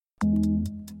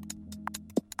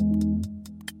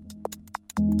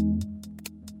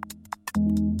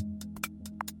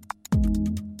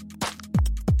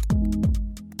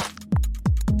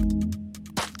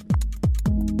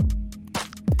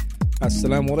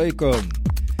Assalamu alaikum.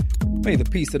 May the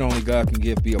peace that only God can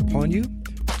give be upon you.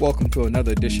 Welcome to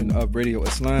another edition of Radio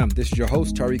Islam. This is your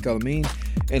host, Tariq Al-Amin,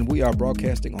 and we are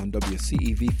broadcasting on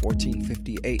WCEV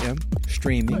 1450 AM,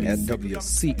 streaming at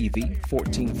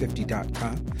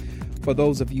WCEV1450.com. For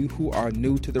those of you who are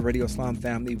new to the Radio Islam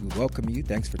family, we welcome you.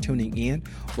 Thanks for tuning in.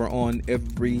 We're on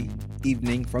every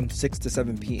evening from 6 to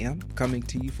 7 p.m., coming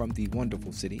to you from the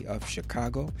wonderful city of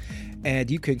Chicago. And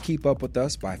you can keep up with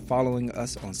us by following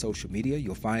us on social media.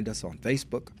 You'll find us on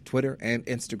Facebook, Twitter, and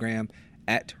Instagram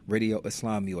at Radio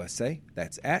Islam USA.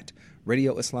 That's at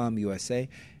Radio Islam USA.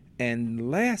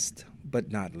 And last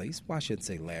but not least, well, I shouldn't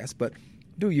say last, but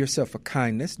do yourself a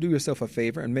kindness, do yourself a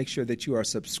favor, and make sure that you are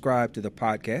subscribed to the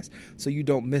podcast so you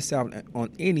don't miss out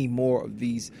on any more of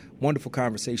these wonderful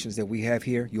conversations that we have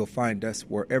here. You'll find us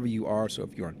wherever you are. So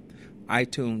if you're on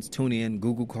iTunes, TuneIn,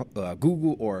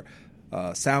 Google or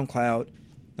SoundCloud.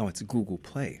 No, it's Google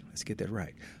Play. Let's get that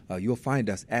right. You'll find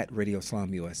us at Radio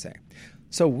Islam USA.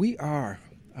 So we are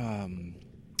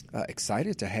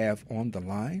excited to have on the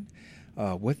line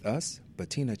with us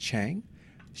Bettina Chang.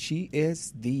 She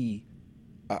is a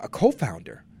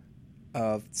co-founder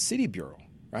of City Bureau,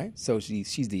 right? So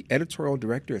she's the editorial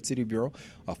director at City Bureau,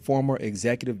 a former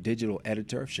executive digital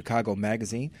editor of Chicago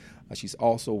Magazine. She's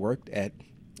also worked at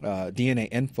DNA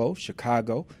Info,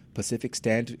 Chicago, Pacific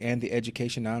Standard, and the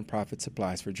education nonprofit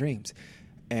Supplies for Dreams.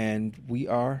 And we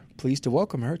are pleased to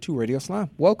welcome her to Radio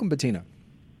Islam. Welcome, Bettina.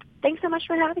 Thanks so much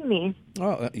for having me.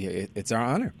 Oh, yeah, it's our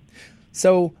honor.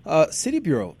 So, City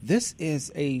Bureau, this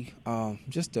is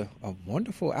just a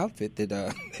wonderful outfit that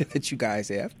that you guys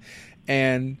have,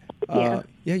 and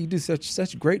you do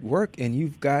such great work, and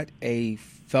you've got a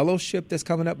fellowship that's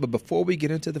coming up. But before we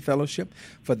get into the fellowship,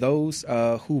 for those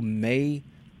who may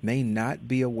not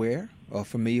be aware or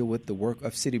familiar with the work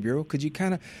of City Bureau, could you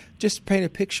kind of just paint a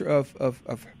picture of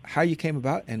how you came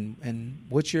about and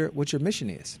what your mission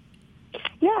is?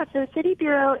 Yeah, so City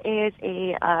Bureau is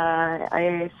a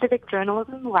civic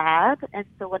journalism lab, and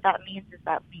so what that means is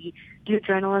that we do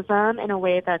journalism in a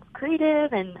way that's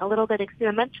creative and a little bit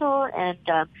experimental, and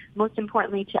most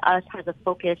importantly to us has a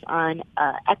focus on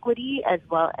equity as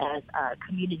well as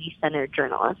community-centered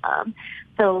journalism.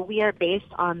 So we are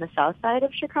based on the south side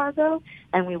of Chicago,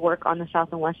 and we work on the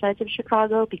south and west sides of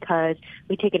Chicago because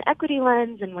we take an equity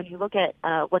lens, and when you look at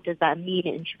what does that mean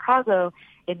in Chicago,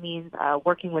 it means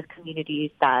working with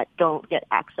communities that don't get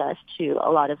access to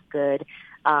a lot of good,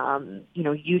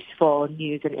 useful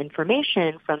news and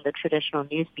information from the traditional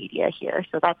news media here.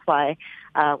 So that's why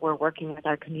we're working with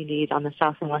our communities on the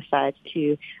south and west sides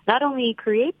to not only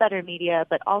create better media,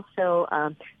 but also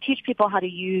teach people how to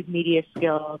use media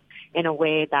skills in a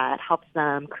way that helps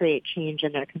them create change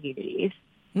in their communities.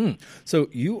 So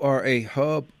you are a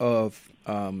hub of,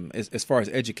 as far as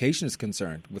education is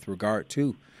concerned, with regard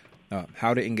to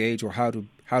how to engage or how to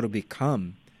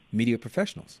become media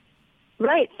professionals.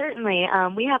 Right, certainly.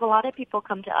 We have a lot of people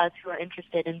come to us who are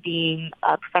interested in being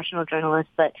professional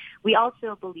journalists, but we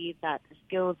also believe that the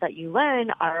skills that you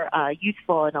learn are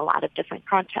useful in a lot of different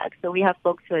contexts. So we have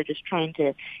folks who are just trying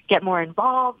to get more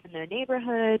involved in their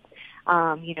neighborhoods.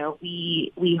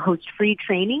 We host free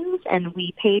trainings, and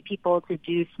we pay people to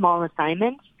do small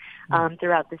assignments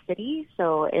throughout the city.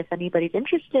 So if anybody's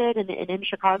interested in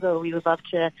Chicago, we would love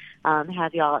to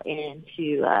have y'all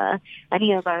into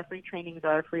any of our free trainings or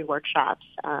our free workshops.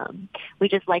 We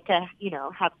just like to,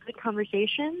 have good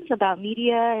conversations about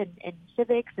media and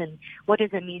civics and what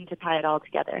does it mean to tie it all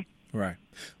together. Right.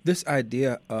 This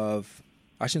idea of,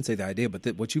 I shouldn't say the idea, but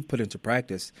what you've put into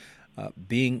practice,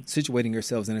 situating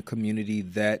yourselves in a community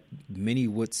that many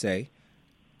would say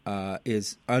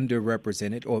is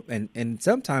underrepresented, and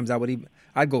sometimes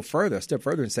I'd go further, a step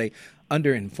further, and say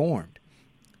underinformed.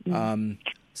 Right.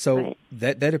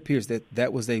 that appears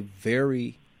that was a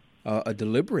very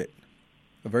deliberate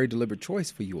choice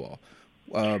for you all.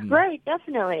 Right,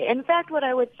 definitely. In fact, what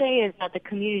I would say is that the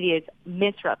community is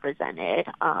misrepresented.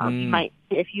 You might,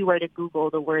 if you were to Google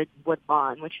the word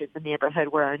Woodlawn, which is the neighborhood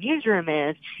where our newsroom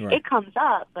is, right, it comes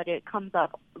up, but it comes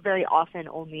up very often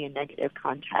only in negative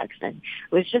context, and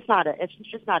it's just not an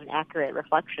accurate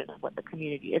reflection of what the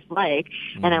community is like.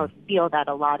 And I would feel that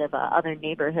a lot of other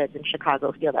neighborhoods in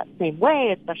Chicago feel that same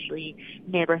way, especially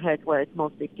neighborhoods where it's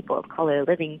mostly people of color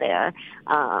living there.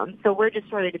 So we're just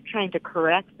sort of trying to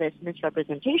correct this misrepresentation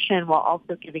while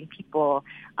also giving people,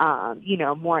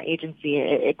 more agency,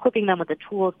 equipping them with the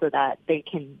tools so that they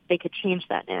could change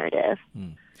that narrative.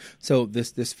 So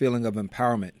this feeling of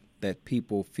empowerment that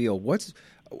people feel,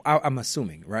 I'm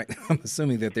assuming, right? I'm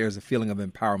assuming that there's a feeling of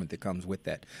empowerment that comes with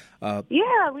that.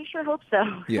 Yeah, we sure hope so.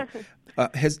 Yeah.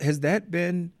 Has that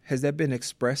been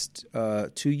expressed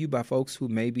to you by folks who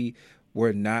maybe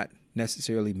were not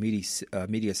necessarily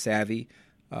media savvy,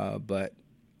 but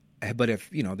if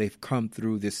they've come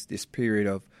through this period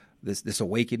of this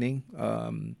awakening.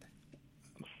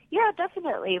 Yeah,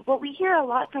 definitely. What we hear a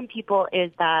lot from people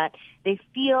is that they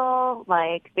feel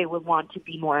like they would want to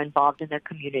be more involved in their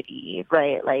community,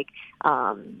 right? Like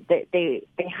they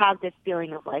have this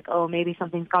feeling of like, oh, maybe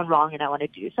something's gone wrong and I want to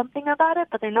do something about it,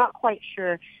 but they're not quite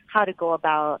sure how to go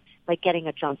about like getting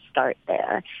a jump start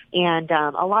there. And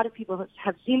a lot of people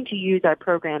have seemed to use our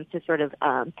program to sort of,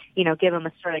 give them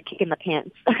a sort of kick in the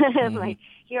pants. Mm-hmm. Like,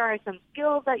 here are some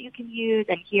skills that you can use,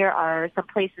 and here are some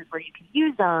places where you can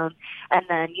use them. And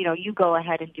then, you go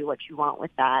ahead and do what you want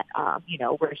with that.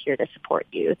 We're here to support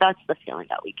you. That's the feeling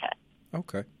that we get.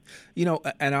 Okay.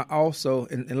 And I also,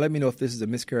 and let me know if this is a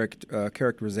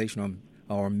mischaracterization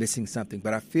or missing something,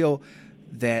 but I feel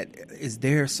that is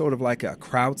there sort of like a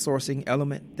crowdsourcing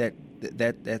element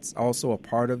that's also a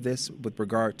part of this with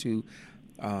regard to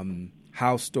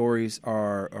how stories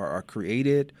are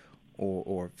created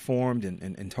or formed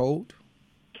and told?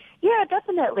 Yeah,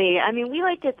 definitely. I mean, we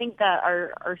like to think that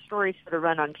our stories sort of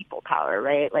run on people power,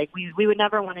 right? Like we would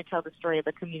never want to tell the story of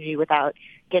the community without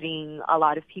getting a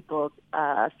lot of people's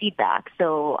feedback.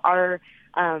 So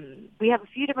we have a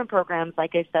few different programs.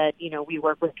 Like I said, we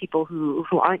work with people who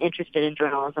aren't interested in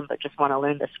journalism but just want to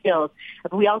learn the skills.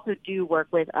 But we also do work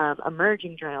with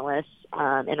emerging journalists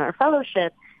in our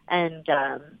fellowship. And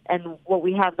what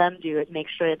we have them do is make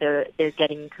sure they're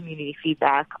getting community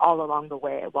feedback all along the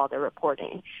way while they're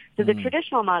reporting. So the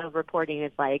traditional model of reporting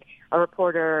is like a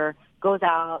reporter goes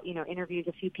out, interviews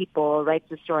a few people, writes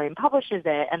the story and publishes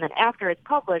it. And then after it's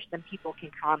published, then people can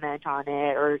comment on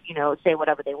it or, say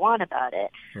whatever they want about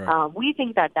it. Right. We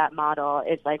think that model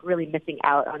is like really missing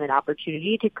out on an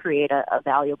opportunity to create a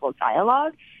valuable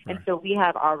dialogue. Right. And so we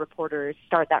have our reporters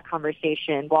start that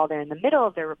conversation while they're in the middle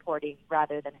of their reporting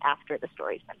rather than after the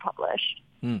story's been published.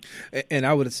 And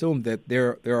I would assume that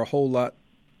there are a whole lot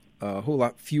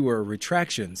fewer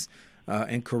retractions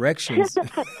and corrections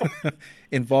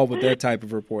involved with that type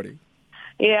of reporting.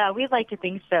 Yeah, we'd like to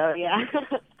think so, yeah.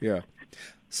 Yeah.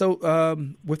 So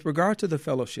with regard to the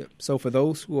fellowship, so for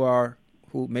those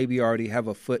who maybe already have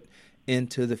a foot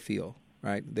into the field,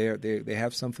 right? They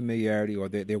have some familiarity or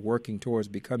they're working towards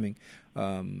becoming,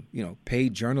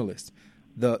 paid journalists.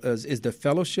 Is the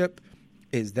fellowship,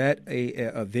 is that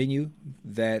a venue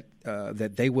that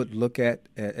they would look at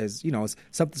as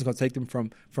something that's going to take them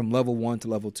from level 1 to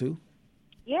level 2?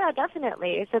 Yeah,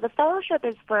 definitely. So the fellowship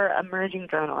is for emerging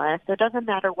journalists. So it doesn't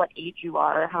matter what age you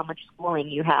are or how much schooling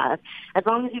you have, as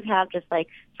long as you have just like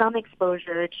some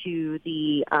exposure to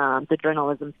the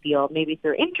journalism field, maybe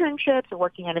through internships or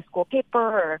working at a school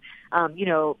paper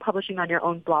or publishing on your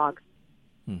own blog.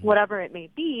 Mm-hmm. Whatever it may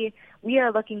be, we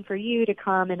are looking for you to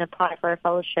come and apply for a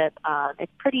fellowship.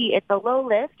 It's a low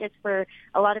lift. It's for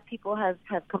a lot of people have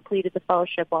completed the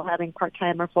fellowship while having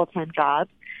part-time or full-time jobs.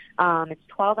 It's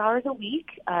 12 hours a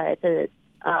week. It's a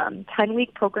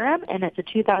 10-week program, and it's a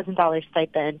 $2,000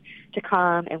 stipend to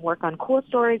come and work on cool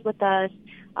stories with us,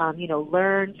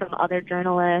 learn from other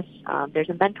journalists. There's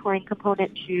a mentoring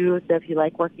component too, so if you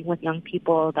like working with young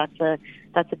people, that's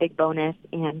a big bonus.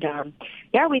 And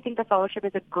we think the fellowship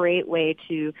is a great way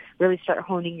to really start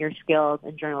honing your skills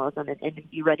in journalism and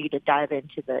be ready to dive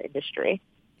into the industry.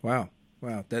 Wow,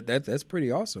 that's pretty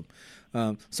awesome.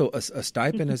 So a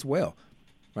stipend as well.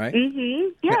 Right? Mm-hmm.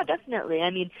 Yeah, definitely. I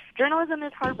mean, journalism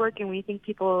is hard work, and we think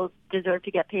people deserve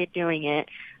to get paid doing it,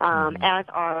 as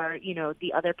are,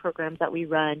 the other programs that we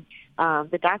run.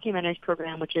 The Documentaries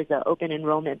program, which is an open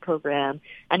enrollment program,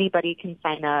 anybody can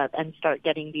sign up and start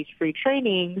getting these free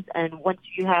trainings. And once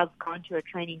you have gone to a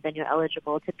training, then you're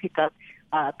eligible to pick up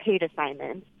paid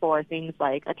assignments for things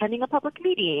like attending a public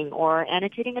meeting or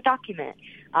annotating a document,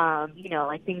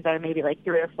 like things that are maybe like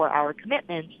 3 or 4 hour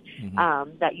commitments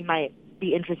that you might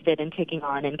be interested in taking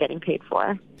on and getting paid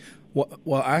for.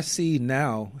 Well, I see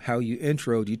now how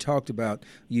you talked about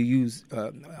you use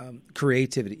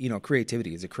creativity.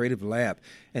 Creativity is a creative lab,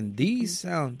 and these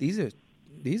are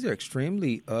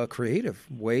extremely creative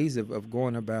ways of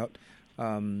going about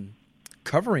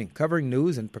covering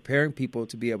news and preparing people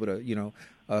to be able to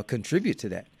contribute to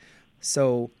that.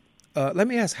 So let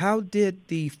me ask, how did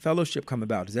the fellowship come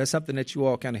about? Is that something that you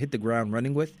all kind of hit the ground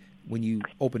running with when you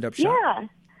opened up shop? Yeah.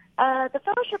 The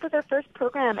fellowship was our first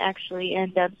program, actually,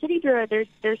 and City Bureau,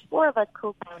 there's 4 of us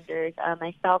co-founders,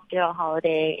 myself, Daryl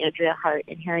Holliday, Andrea Hart,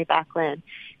 and Harry Backlund,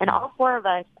 and all 4 of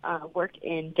us worked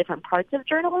in different parts of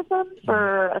journalism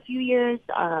for a few years,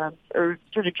 or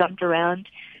sort of jumped around,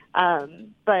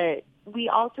 but we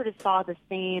all sort of saw the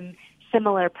same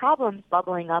similar problems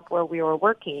bubbling up where we were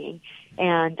working.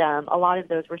 And a lot of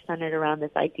those were centered around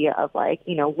this idea of like,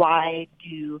 why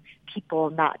do people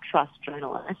not trust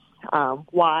journalists?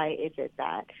 Why is it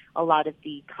that a lot of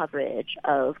the coverage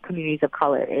of communities of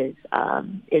color is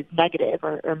negative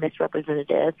or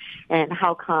misrepresentative? And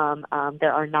how come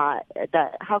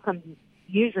how come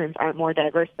newsrooms aren't more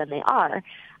diverse than they are?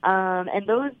 And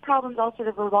those problems all sort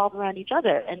of revolve around each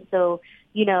other. And so,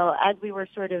 as we were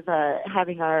sort of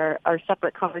having our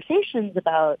separate conversations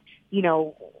about,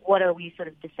 what are we sort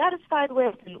of dissatisfied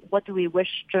with and what do we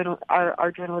wish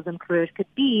our journalism careers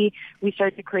could be, we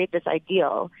started to create this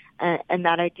ideal. And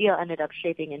that ideal ended up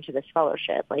shaping into this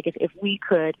fellowship. Like if we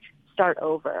could start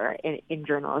over in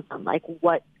journalism, like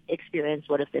what experience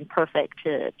would have been perfect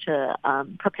to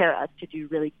prepare us to do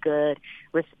really good,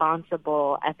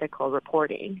 responsible, ethical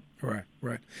reporting.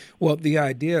 Right. Well, the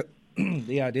idea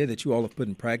that you all have put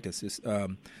in practice is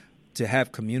to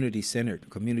have community-centered,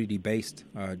 community-based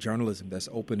journalism that's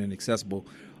open and accessible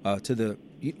to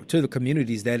the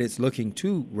communities that it's looking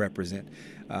to represent.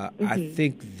 I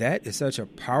think that is such a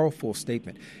powerful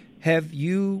statement. Have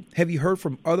you heard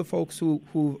from other folks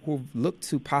who've looked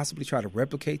to possibly try to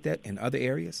replicate that in other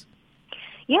areas?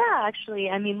 Yeah, actually.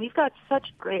 I mean, we've got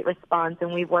such great response,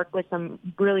 and we've worked with some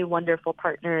really wonderful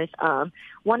partners.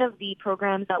 One of the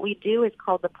programs that we do is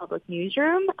called the Public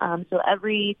Newsroom. So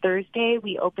every Thursday,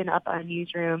 we open up our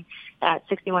newsroom at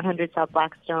 6100 South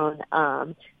Blackstone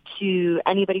to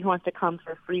anybody who wants to come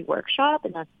for a free workshop,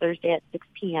 and that's Thursday at 6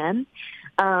 p.m.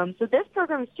 So this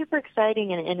program is super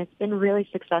exciting, and it's been really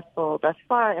successful thus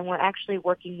far, and we're actually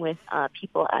working with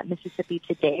people at Mississippi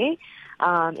Today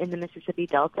in the Mississippi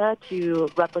Delta to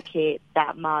replicate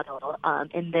that model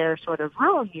in their sort of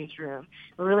rural newsroom.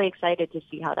 We're really excited to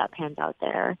see how that pans out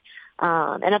there.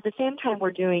 And at the same time,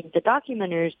 we're doing the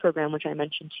Documenters program, which I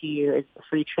mentioned to you is the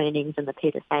free trainings and the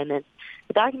paid assignments.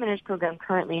 The Documenters program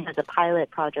currently has a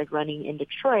pilot project running in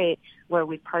Detroit where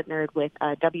we've partnered with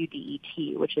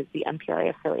WDET, which is the MPRA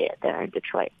affiliate there in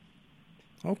Detroit.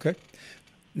 Okay.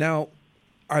 Now,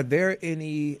 are there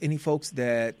any folks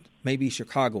that maybe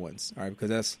Chicagoans, all right,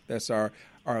 because that's our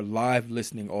live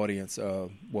listening audience,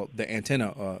 the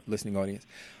antenna listening audience.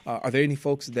 Are there any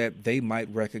folks that they might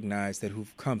recognize that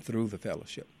who've come through the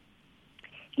fellowship?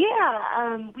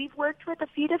 Yeah, we've worked with a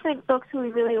few different folks who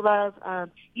we really love.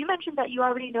 You mentioned that you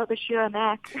already know Bashira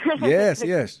Mack.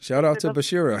 Yes. Shout out to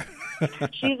Bashira.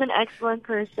 She's an excellent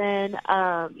person.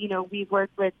 We've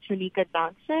worked with Tunika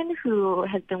Johnson, who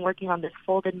has been working on this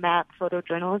folded map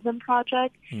photojournalism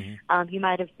project. Mm-hmm. You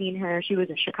might have seen her. She was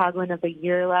a Chicagoan of the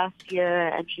Year last year,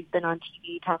 and she's been on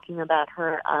TV talking about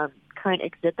her current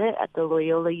exhibit at the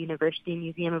Loyola University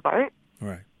Museum of Art.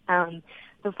 Right.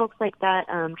 So folks like that,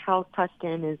 Charles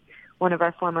Tustin is one of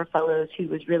our former fellows who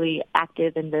was really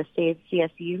active in the Save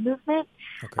CSU movement.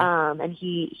 Okay. And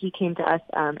he came to us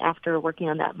after working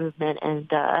on that movement and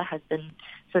has been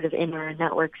sort of in our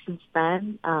network since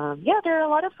then. There are a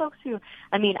lot of folks who,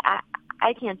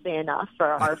 I can't say enough for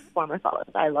our former fellows.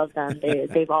 I love them.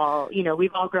 They've all,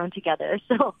 we've all grown together.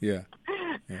 So yeah.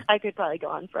 I could probably go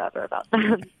on forever about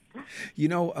them.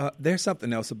 There's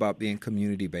something else about being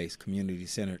community-based,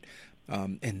 community-centered.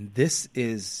 And this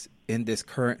is within this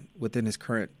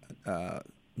current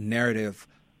narrative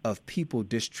of people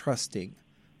distrusting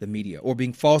the media or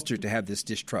being fostered to have this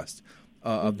distrust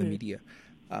of the media.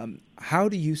 How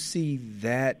do you see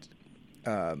that?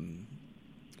 I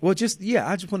just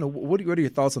want to. What are your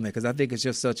thoughts on that? Because I think it's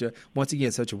just such a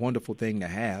wonderful thing to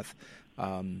have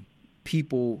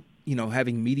people,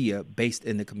 having media based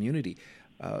in the community.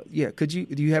 Do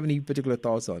you have any particular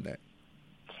thoughts on that?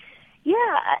 Yeah,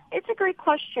 it's a great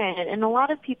question, and a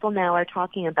lot of people now are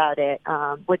talking about it,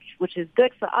 which is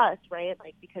good for us, right?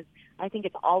 Like, because I think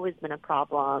it's always been a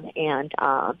problem, and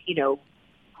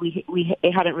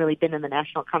it hadn't really been in the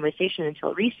national conversation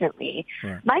until recently.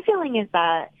 Right. My feeling is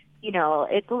that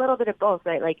it's a little bit of both,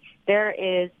 right? Like, there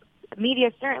is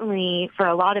media certainly for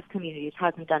a lot of communities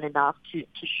hasn't done enough to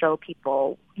show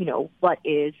people what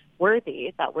is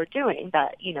worthy that we're doing,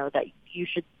 that that you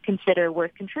should consider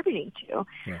worth contributing to.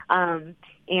 Yeah.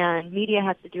 And media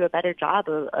has to do a better job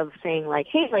of saying, like,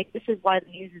 hey, like, this is why the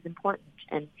news is important,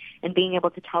 and being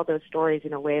able to tell those stories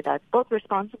in a way that's both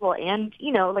responsible and,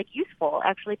 useful,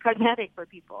 actually pragmatic for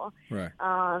people. Right.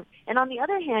 And on the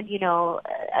other hand,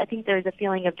 I think there's a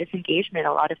feeling of disengagement.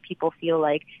 A lot of people feel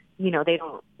like,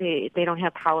 they don't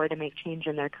have power to make change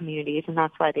in their communities, and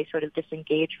that's why they sort of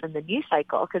disengage from the news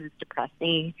cycle, because it's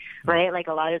depressing, right? Like,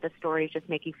 a lot of the stories just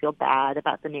make you feel bad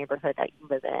about the neighborhood that you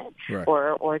live in, right,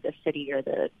 or the city or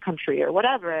the country or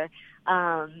whatever.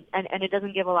 And it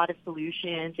doesn't give a lot of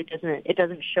solutions. It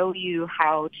doesn't show you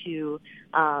how to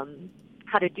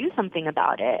how to do something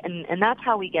about it. And that's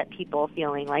how we get people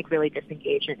feeling like really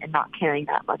disengaged and not caring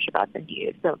that much about the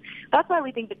news. So that's why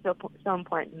we think it's so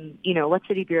important. You know, what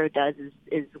City Bureau does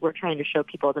is we're trying to show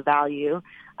people the value,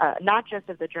 not just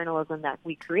of the journalism that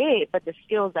we create, but the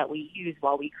skills that we use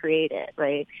while we create it,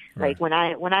 right? Like when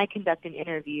I conduct an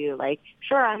interview, like,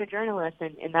 sure, I'm a journalist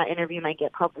and that interview might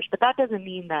get published, but that doesn't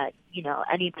mean that, you know,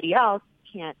 anybody else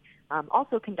can't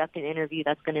also conduct an interview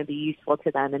that's going to be useful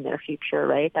to them in their future,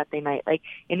 right? That they might like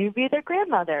interview their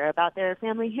grandmother about their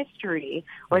family history,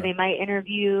 or they might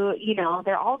interview, you know,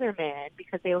 their alderman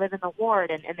because they live in the ward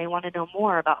and they want to know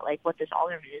more about like what this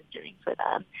alderman is doing for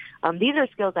them. These are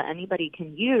skills that anybody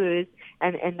can use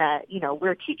and that, you know,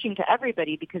 we're teaching to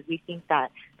everybody because we think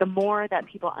that the more that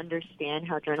people understand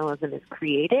how journalism is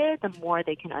created, the more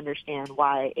they can understand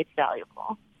why it's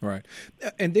valuable. Right.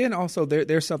 And then also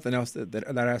there's something else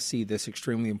that I see that's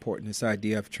extremely important, this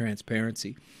idea of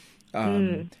transparency.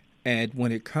 And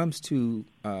when it comes to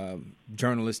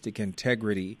journalistic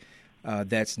integrity,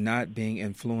 that's not being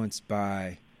influenced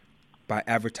by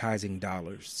advertising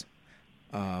dollars.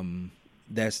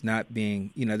 That's not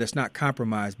being, you know, that's not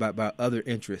compromised by other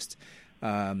interests.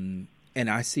 And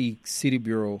I see City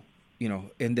Bureau, you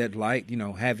know, in that light, you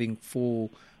know, having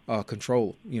full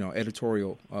control, you know,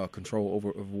 editorial control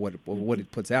over what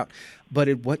it puts out, but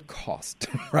at what cost,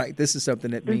 right? This is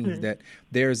something that means that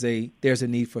there's a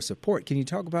need for support. Can you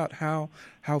talk about how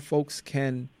folks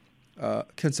can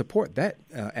support that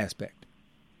aspect?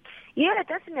 Yeah,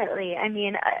 definitely. I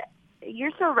mean,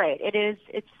 you're so right.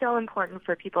 It's so important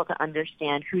for people to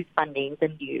understand who's funding the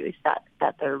news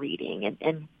that they're reading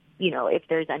and you know, if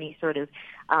there's any sort of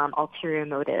ulterior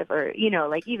motive or, you know,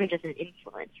 like even just an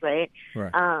influence, right?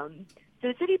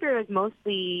 So City Bureau is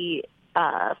mostly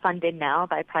funded now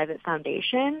by private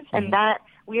foundations, and that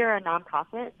we are a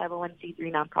nonprofit,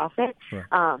 501c3 nonprofit.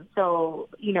 So,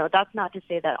 you know, that's not to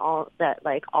say that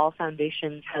all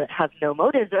foundations have no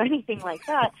motives or anything like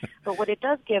that. But what it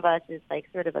does give us is like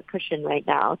sort of a cushion right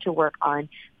now to work on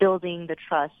building the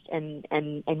trust and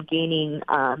gaining,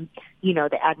 you know,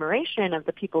 the admiration of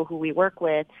the people who we work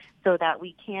with, so that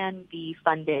we can be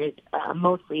funded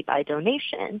mostly by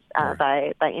donations,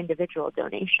 by individual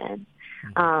donations.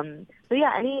 So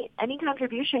yeah, any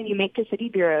contribution you make to City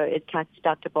Bureau is tax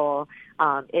deductible.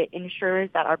 It ensures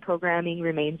that our programming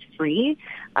remains free,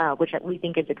 which we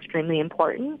think is extremely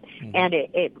important, and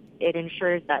it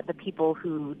ensures that the people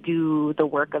who do the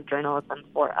work of journalism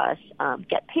for us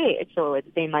get paid. So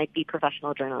they might be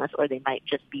professional journalists, or they might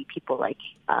just be people like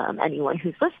anyone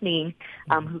who's listening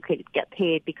who could get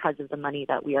paid because of the money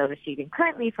that we are receiving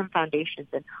currently from foundations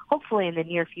and hopefully in the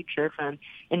near future from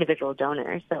individual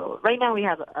donors. So right now we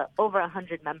have over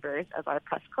 100 members of our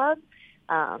press club.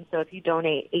 So if you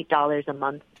donate $8 a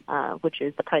month, which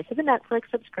is the price of a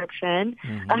Netflix subscription,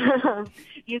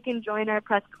 you can join our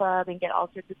press club and get all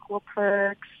sorts of cool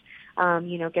perks,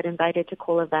 you know, get invited to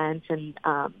cool events and,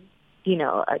 you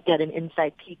know, get an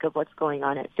inside peek of what's going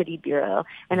on at City Bureau.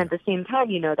 And at the same time,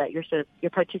 you know that you're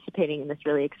participating in this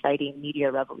really exciting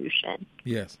media revolution.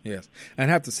 Yes.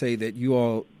 And I have to say that you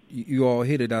all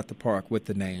hit it out the park with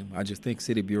the name. I just think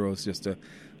City Bureau is just a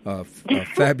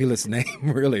fabulous name,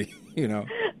 really, you know.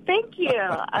 Thank you.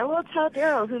 I will tell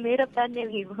Daryl, who made up that name.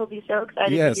 He'll be so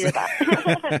excited to hear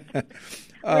that.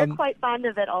 We're quite fond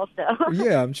of it also.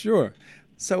 Yeah, I'm sure.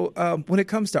 So when it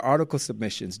comes to article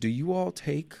submissions, do you all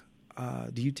take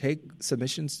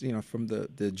submissions, you know, from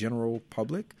the general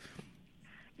public?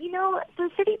 You know,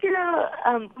 the City Bureau,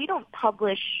 we don't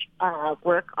publish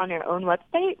work on our own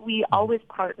website. We always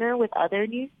partner with other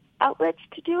news outlets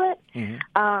to do it.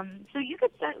 So you could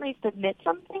certainly submit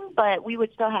something, but we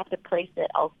would still have to place it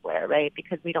elsewhere, right?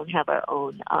 Because we don't have our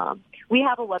own. We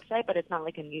have a website, but it's not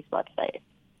like a news website.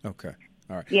 Okay.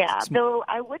 All right. Yeah, though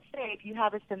I would say if you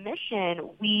have a submission,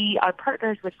 we are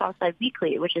partners with Southside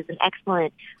Weekly, which is an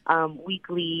excellent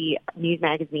weekly news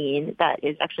magazine that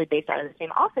is actually based out of the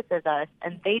same office as us,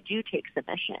 and they do take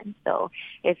submissions. So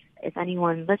if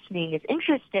anyone listening is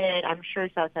interested, I'm sure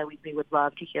Southside Weekly would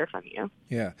love to hear from you.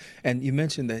 Yeah, and you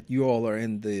mentioned that you all are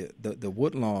in the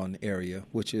Woodlawn area,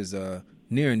 which is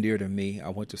near and dear to me. I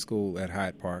went to school at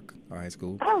Hyde Park High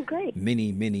School. Oh, great.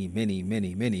 Many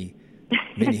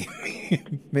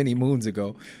moons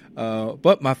ago.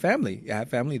 But my family, I have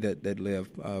family that live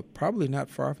probably not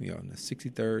far from you in the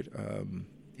 63rd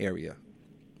area.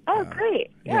 Oh,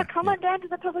 great. Yeah, come on down to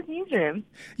the Public Newsroom.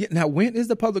 Yeah. Now, when is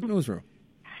the Public Newsroom?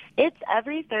 It's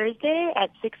every Thursday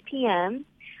at 6 p.m.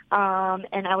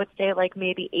 And I would say like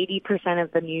maybe 80%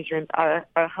 of the newsrooms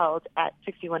are held at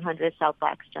 6100 South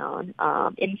Blackstone,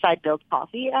 inside Build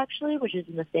Coffee, actually, which is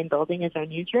in the same building as our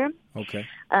newsroom. Okay.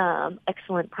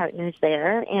 Excellent partners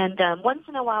there. And once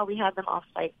in a while we have them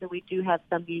off-site, so we do have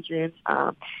some newsrooms.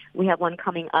 We have one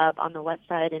coming up on the west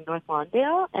side in North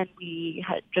Lawndale, and we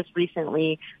had just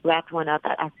recently wrapped one up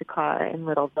at Asukar in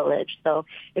Little Village. So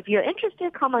if you're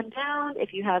interested, come on down.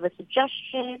 If you have a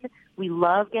suggestion, we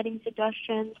love getting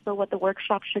suggestions for what the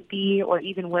workshop should be or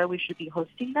even where we should be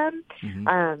hosting them.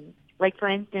 Mm-hmm. Like, for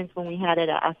instance, when we had it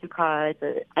at Asukar,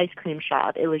 the ice cream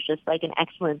shop, it was just like an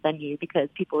excellent venue because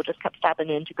people just kept stopping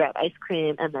in to grab ice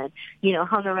cream and then,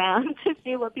 hung around to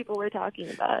see what people were talking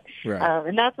about. Right.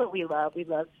 And that's what we love. We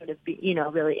love sort of,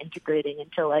 really integrating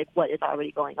into like what is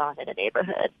already going on in a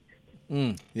neighborhood.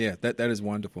 Yeah, that is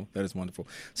wonderful. That is wonderful.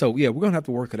 So, yeah, we're going to have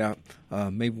to work it out.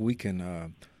 Maybe we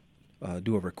can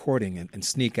do a recording and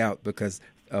sneak out because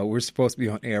we're supposed to be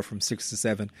on air from 6 to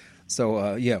 7.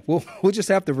 So, we'll just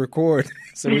have to record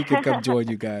so we can come join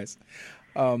you guys.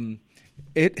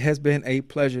 It has been a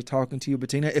pleasure talking to you,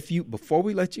 Bettina. Before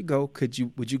we let you go,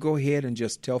 would you go ahead and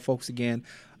just tell folks again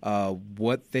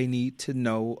what they need to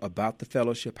know about the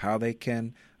fellowship, how they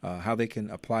can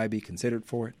apply, be considered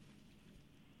for it?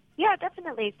 Yeah,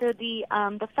 definitely. So the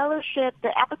fellowship,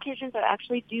 the applications are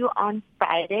actually due on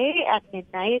Friday at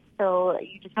midnight. So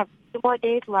you just have 2 more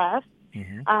days left.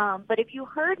 Mm-hmm. But if you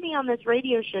heard me on this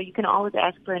radio show, you can always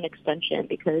ask for an extension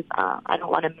because I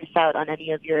don't want to miss out on any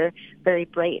of your very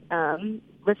bright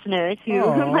listeners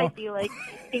who might be like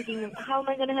thinking, how am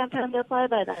I going to have time to apply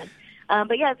by then?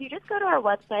 But yeah, if you just go to our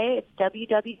website, it's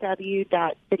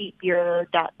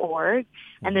www.citybureau.org,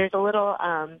 and there's a little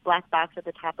black box at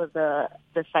the top of the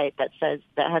site that has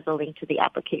a link to the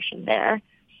application there.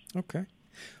 Okay.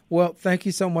 Well, thank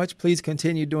you so much. Please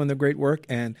continue doing the great work,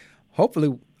 and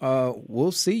hopefully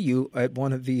we'll see you at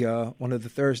one of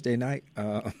the Thursday night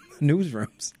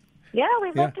newsrooms. Yeah,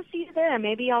 we'd love to see you there.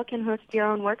 Maybe y'all can host your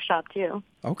own workshop too.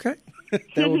 Okay.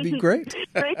 That would be great.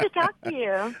 Great to talk to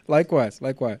you. Likewise.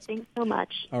 Thanks so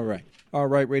much. All right,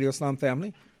 Radio Islam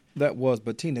family. That was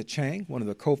Bettina Chang, one of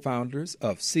the co-founders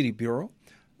of City Bureau.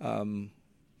 And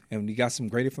we got some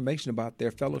great information about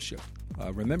their fellowship.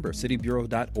 Remember,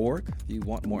 citybureau.org. If you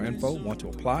want more info, want to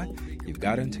apply, you've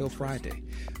got until Friday.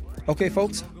 Okay,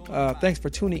 folks, thanks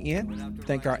for tuning in.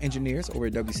 Thank our engineers over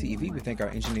at WCEV. We thank our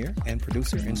engineer and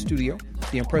producer in studio,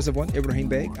 the impressive one, Ibrahim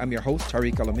Beg. I'm your host,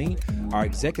 Tariq Al-Amin. Our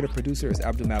executive producer is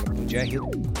Abdul Malik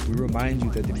Mujahid. We remind you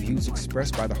that the views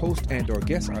expressed by the host and or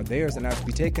guests are theirs and not to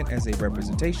be taken as a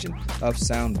representation of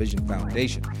Sound Vision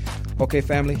Foundation. Okay,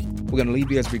 family, we're going to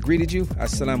leave you as we greeted you.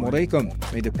 Assalamu alaikum.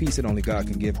 May the peace that only God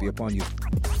can give be upon you.